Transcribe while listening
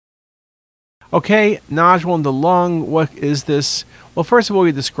Okay, nodule in the lung, what is this? Well, first of all,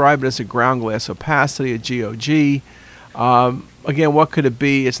 we describe it as a ground glass opacity, a GOG. Again, what could it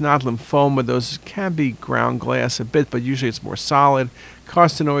be? It's not lymphoma. Those can be ground glass a bit, but usually it's more solid.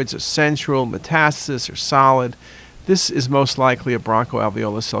 Carcinoids are central. Metastasis are solid. This is most likely a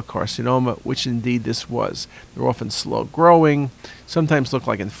bronchoalveolar cell carcinoma, which indeed this was. They're often slow growing, sometimes look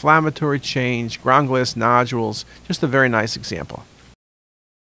like inflammatory change, ground glass nodules. Just a very nice example.